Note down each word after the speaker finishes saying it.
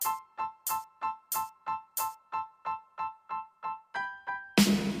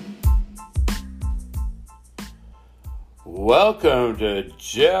Welcome to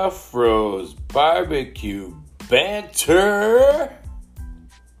Jeffro's Barbecue Banter.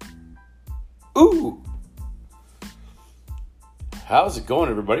 Ooh. How's it going,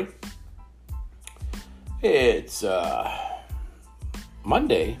 everybody? It's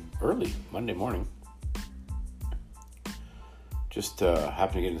Monday, early Monday morning. Just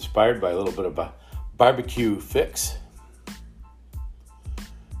happened to get inspired by a little bit of a barbecue fix.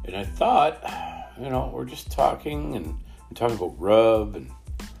 And I thought, we're just talking and we're talking about rub and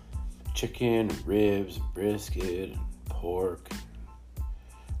chicken and ribs and brisket and pork,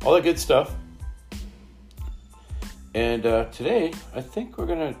 all that good stuff. And today, I think we're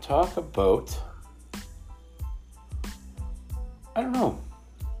going to talk about, I don't know,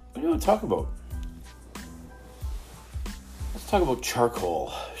 what do you want to talk about? Let's talk about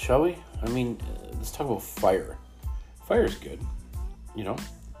charcoal, shall we? Let's talk about fire. Fire's good, it's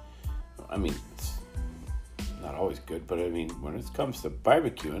not always good, but when it comes to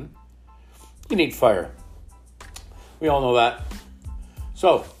barbecuing, you need fire. We all know that.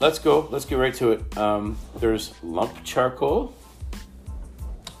 So let's go. Let's get right to it. There's lump charcoal,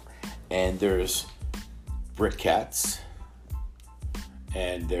 and there's briquettes,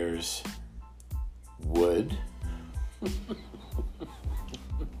 and there's wood.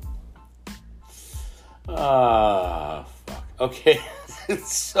 Fuck. Okay,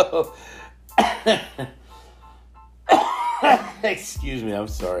 so excuse me. I'm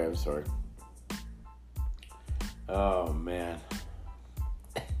sorry. Oh man.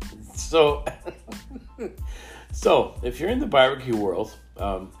 So if you're in the barbecue world,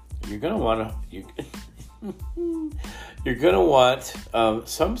 you're gonna want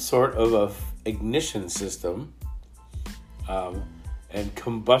some sort of a ignition system and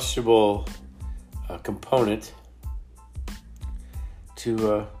combustible component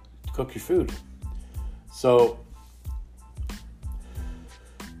to cook your food. So,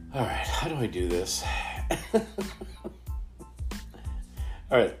 all right, how do I do this? All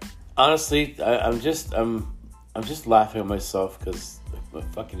right. Honestly, I'm just laughing at myself because I'm a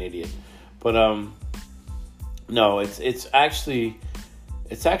fucking idiot. But no, it's actually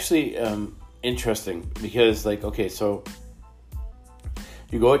interesting because so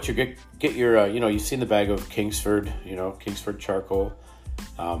you go out, get your you've seen the bag of Kingsford, Kingsford charcoal,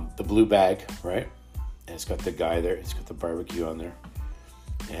 the blue bag, right? And it's got the guy there. It's got the barbecue on there,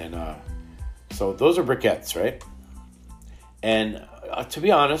 and so those are briquettes, right? And to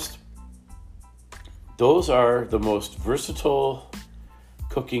be honest, those are the most versatile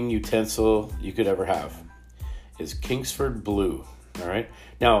cooking utensil you could ever have. Is Kingsford Blue. All right.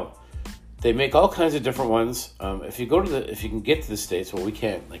 Now they make all kinds of different ones. If you can get to the States, well, we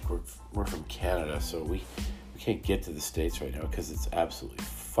can't. We're from Canada, so we can't get to the States right now because it's absolutely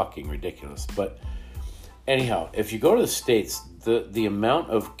fucking ridiculous. But anyhow, if you go to the States, the amount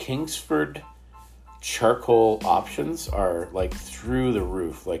of Kingsford charcoal options are through the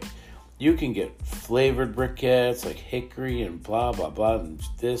roof. You can get flavored briquettes like hickory and blah blah blah and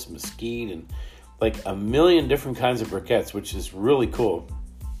this mesquite and a million different kinds of briquettes, which is really cool.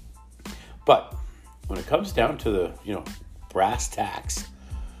 But when it comes down to the brass tacks,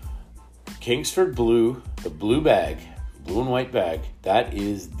 Kingsford Blue, the blue bag, blue and white bag, that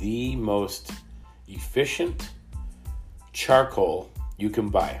is the most efficient charcoal you can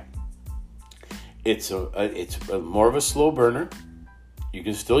buy. It's more of a slow burner. You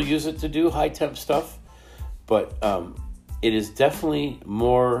can still use it to do high temp stuff, but it is definitely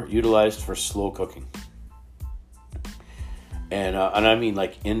more utilized for slow cooking. And I mean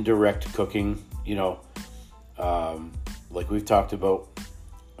indirect cooking, like we've talked about,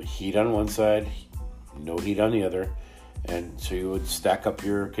 heat on one side, no heat on the other. And so you would stack up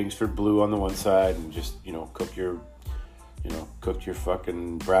your Kingsford Blue on the one side and just, cook your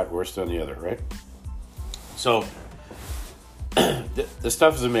fucking bratwurst on the other, right? So the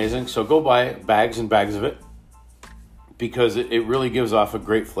stuff is amazing. So go buy bags and bags of it because it really gives off a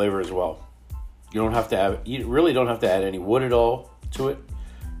great flavor as well. You really don't have to add any wood at all to it.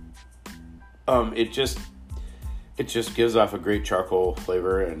 It just gives off a great charcoal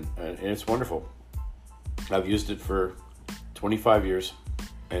flavor and it's wonderful. I've used it for 25 years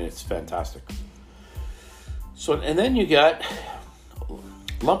and it's fantastic. So, and then you got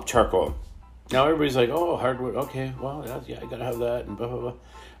lump charcoal. Now everybody's like, oh, hardwood. Okay, well, yeah, I gotta have that and blah, blah, blah.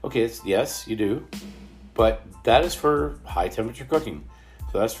 Okay, yes, you do. But that is for high temperature cooking.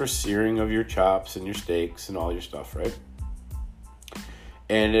 So that's for searing of your chops and your steaks and all your stuff, right?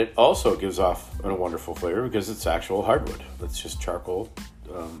 And it also gives off a wonderful flavor because it's actual hardwood. It's just charcoal,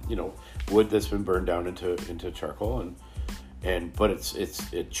 wood that's been burned down into charcoal, but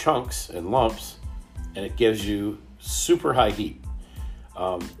it chunks and lumps, and it gives you super high heat.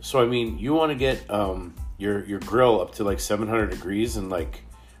 So I mean, you want to get your grill up to like 700 degrees in like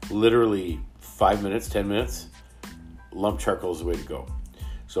literally 5 minutes, 10 minutes. Lump charcoal is the way to go.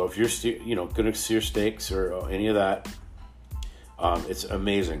 So if you're going to sear steaks or any of that, it's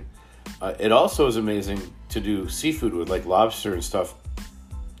amazing. It also is amazing to do seafood with, like lobster and stuff.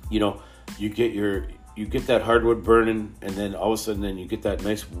 You get that hardwood burning, and then all of a sudden, then you get that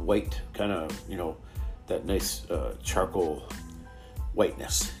nice white kind of, that nice charcoal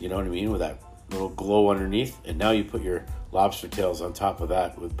whiteness. You know what I mean? With that little glow underneath, and now you put your lobster tails on top of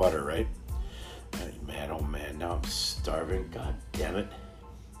that with butter, right? Man, oh man, now I'm starving. God damn it,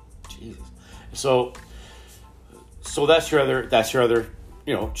 Jesus. So that's your other,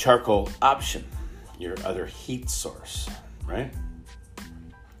 charcoal option, your other heat source, right?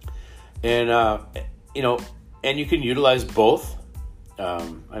 And and you can utilize both.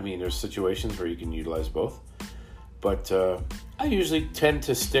 There's situations where you can utilize both, but I usually tend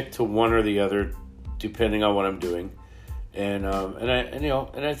to stick to one or the other, depending on what I'm doing, and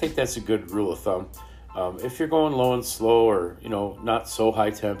I think that's a good rule of thumb. If you're going low and slow, or not so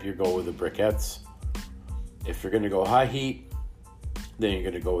high temp, you go with the briquettes. If you're going to go high heat, then you're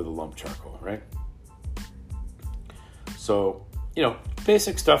going to go with the lump charcoal, right? So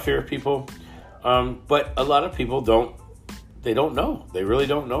basic stuff here, people. But a lot of people don't know. They really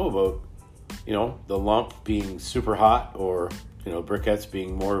don't know about, the lump being super hot, or, briquettes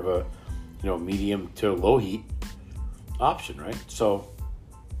being more of a, medium to low heat option, right? So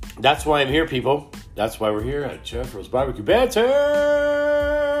that's why I'm here, people. That's why we're here at Jeffro's Barbecue Banter.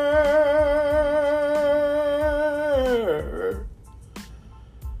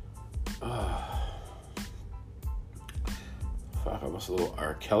 Fuck, almost a little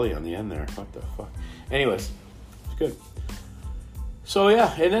R. Kelly on the end there. What the fuck? Anyways, it's good. So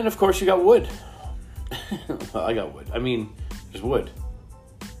yeah, and then of course you got wood. Well, I got wood. I mean, there's wood.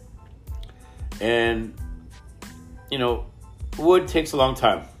 And, wood takes a long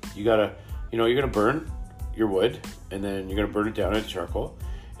time. You gotta, you're gonna burn your wood, and then you're gonna burn it down into charcoal.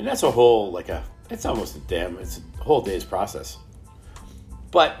 And that's a whole, it's almost it's a whole day's process.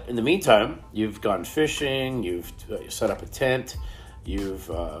 But in the meantime, you've gone fishing, you've set up a tent, you've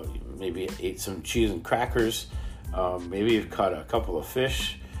maybe ate some cheese and crackers, maybe you've caught a couple of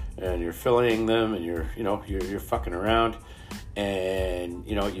fish, and you're filleting them, and you're fucking around, and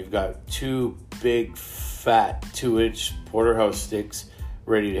you've got two big fat 2-inch porterhouse sticks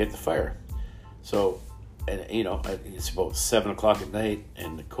ready to hit the fire. So, and it's about 7 o'clock at night,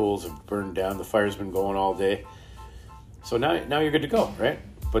 and the coals have burned down. The fire's been going all day. So now you're good to go, right?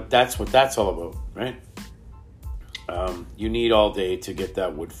 But that's what that's all about, right? You need all day to get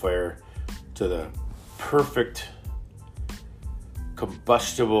that wood fire to the perfect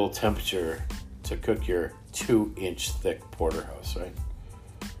combustible temperature to cook your 2-inch thick porterhouse, right?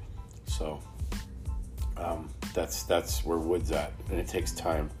 So that's where wood's at, and it takes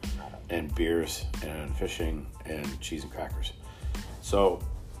time, and beers, and fishing, and cheese and crackers. So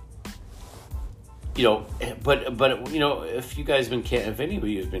but if you guys if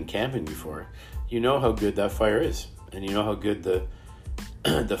anybody has been camping before, how good that fire is, and how good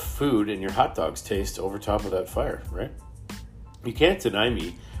the food and your hot dogs taste over top of that fire, right? You can't deny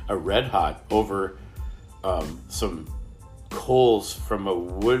me a red hot over some coals from a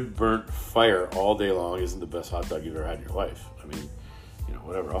wood burnt fire all day long isn't the best hot dog you've ever had in your life. I mean,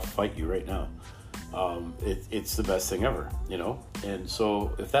 whatever, I'll fight you right now. It's the best thing ever, And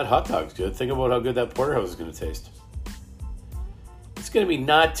so if that hot dog's good, think about how good that porterhouse is going to taste. It's going to be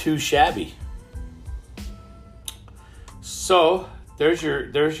not too shabby. So there's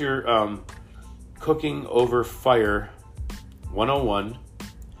your cooking over fire 101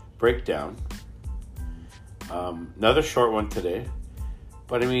 breakdown. Another short one today,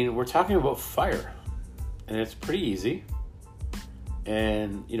 but I mean, we're talking about fire, and it's pretty easy,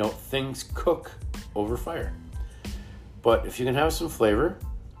 and things cook over fire. But if you can have some flavor,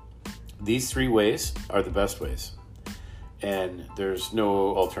 these 3 ways are the best ways, and there's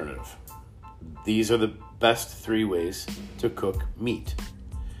no alternative. These are the best 3 ways to cook meat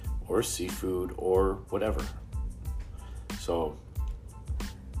or seafood or whatever. So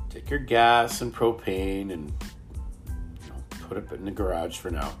take your gas and propane and put it in the garage for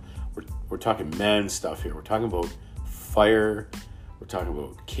now. We're talking man stuff here. We're talking about fire. We're talking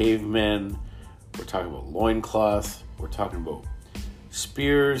about cavemen. We're talking about loincloths. We're talking about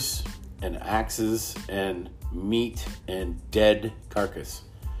spears and axes and meat and dead carcass.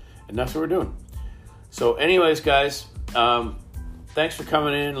 And that's what we're doing. So anyways, guys, thanks for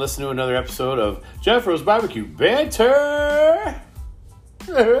coming in, listening to another episode of Jeffro's Barbecue Banter.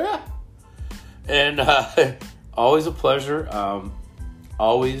 And always a pleasure.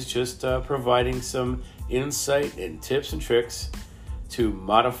 Always just providing some insight and tips and tricks to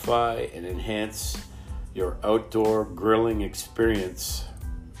modify and enhance your outdoor grilling experience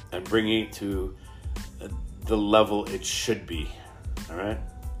and bringing it to the level it should be. All right?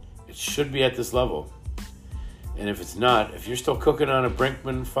 It should be at this level. And if it's not, if you're still cooking on a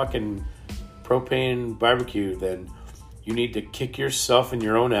Brinkmann fucking propane barbecue, then you need to kick yourself in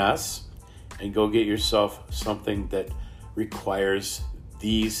your own ass and go get yourself something that requires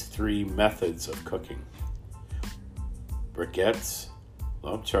these 3 methods of cooking: briquettes,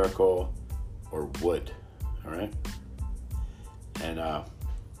 lump charcoal, or wood. All right?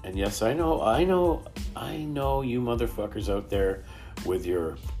 And yes, I know you motherfuckers out there with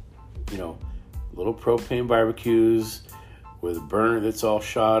your, little propane barbecues with a burner that's all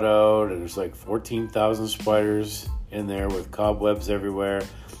shot out and there's like 14,000 spiders in there with cobwebs everywhere,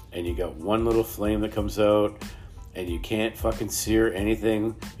 and you got one little flame that comes out and you can't fucking sear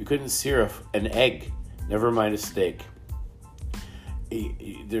anything. You couldn't sear an egg, never mind a steak.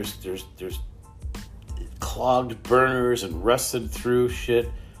 There's clogged burners and rusted through shit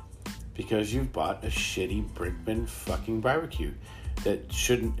because you've bought a shitty Brinkmann fucking barbecue that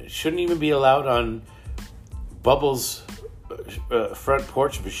shouldn't even be allowed on Bubbles' front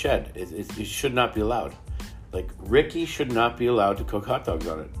porch of a shed. It should not be allowed. Like, Ricky should not be allowed to cook hot dogs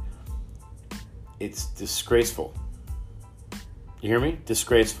on it. It's disgraceful. You hear me?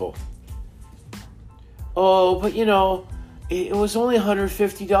 Disgraceful. Oh, but it was only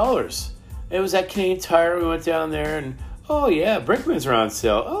 $150. It was at Canadian Tire. We went down there and, oh yeah, Brinkmann's are on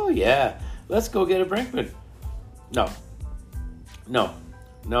sale. Oh yeah, let's go get a Brinkmann. No,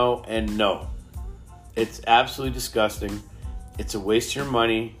 and no. It's absolutely disgusting. It's a waste of your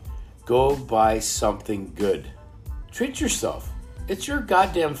money. Go buy something good. Treat yourself. It's your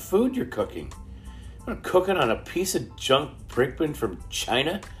goddamn food you're cooking. You're not cooking on a piece of junk Brinkmann from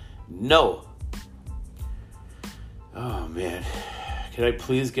China? No. Oh, man. Can I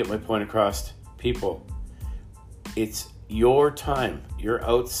please get my point across? People, it's your time. You're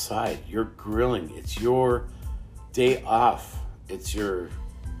outside. You're grilling. It's your day off. It's your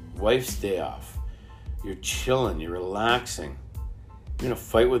wife's day off. You're chilling. You're relaxing. You're going to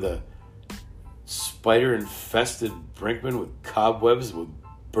fight with a spider-infested Brinkmann with cobwebs with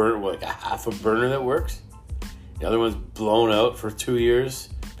like a half a burner that works. The other one's blown out for 2 years.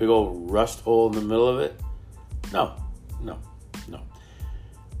 Big old rust hole in the middle of it. No.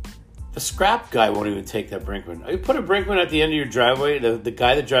 The scrap guy won't even take that Brinkmann. You put a Brinkmann at the end of your driveway. The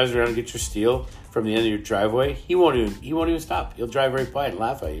guy that drives around and gets your steel from the end of your driveway, he won't even stop. He'll drive right by and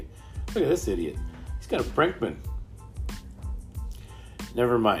laugh at you. Look at this idiot. He's got a Brinkmann.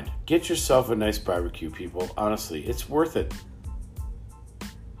 Never mind. Get yourself a nice barbecue, people. Honestly, it's worth it.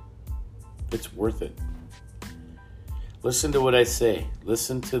 It's worth it. Listen to what I say.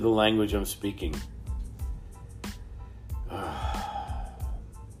 Listen to the language I'm speaking.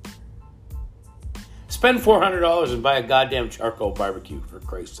 Spend $400 and buy a goddamn charcoal barbecue, for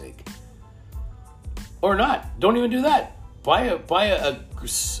Christ's sake. Or not. Don't even do that. Buy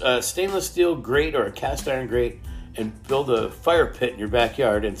a stainless steel grate or a cast iron grate and build a fire pit in your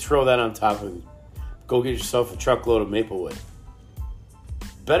backyard and throw that on top of it. Go get yourself a truckload of maple wood.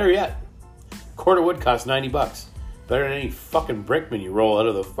 Better yet, quart of wood costs $90. Better than any fucking Brinkmann you roll out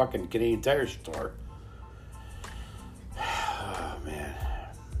of the fucking Canadian Tire store. Oh, man.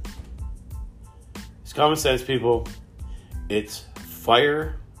 It's common sense, people. It's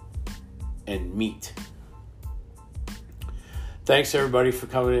fire and meat. Thanks, everybody, for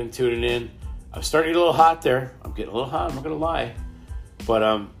coming in and tuning in. I'm starting to get a little hot there. I'm getting a little hot, I'm not going to lie.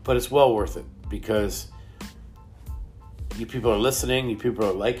 But it's well worth it because you people are listening. You people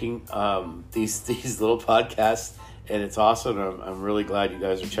are liking these little podcasts, and it's awesome. I'm really glad you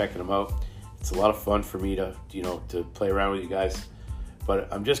guys are checking them out. It's a lot of fun for me to play around with you guys.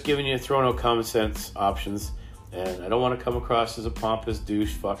 But I'm just giving you throwing out common sense options, and I don't want to come across as a pompous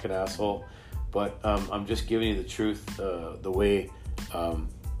douche fucking asshole. But I'm just giving you the truth, the way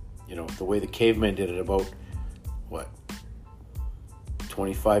the cavemen did it about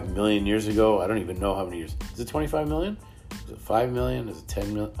 25 million years ago. I don't even know how many years. Is it 25 million? Is it 5 million? Is it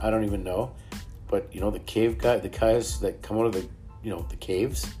 10 million? I don't even know. But the guys that come out of the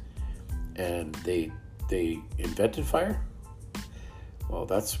caves, and they invented fire. Well,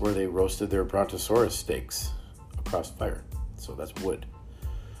 that's where they roasted their brontosaurus steaks across fire. So that's wood.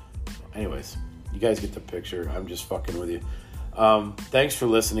 Anyways, you guys get the picture. I'm just fucking with you. Thanks for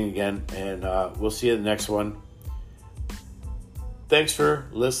listening again, and we'll see you in the next one. Thanks for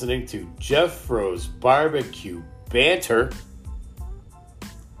listening to Jeffro's Barbecue Banter.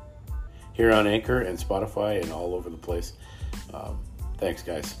 here on Anchor and Spotify and all over the place. Thanks,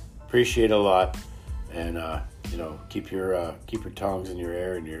 guys. Appreciate it a lot. And, keep your tongues in your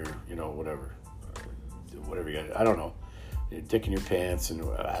air and your, whatever you got. I don't know. Your dick in your pants and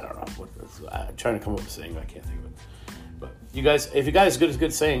I don't know. I'm trying to come up with a saying. I can't think of it. But you guys, if you guys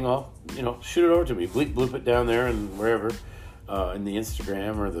good saying, well, shoot it over to me. Bloop it down there and wherever, in the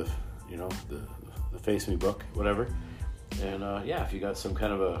Instagram or the Face Me book, whatever. And if you got some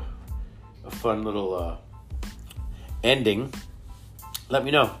kind of a fun little ending, let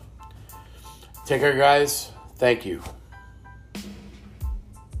me know. Take care, guys. Thank you.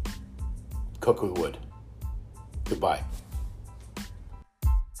 Cook with wood. Goodbye.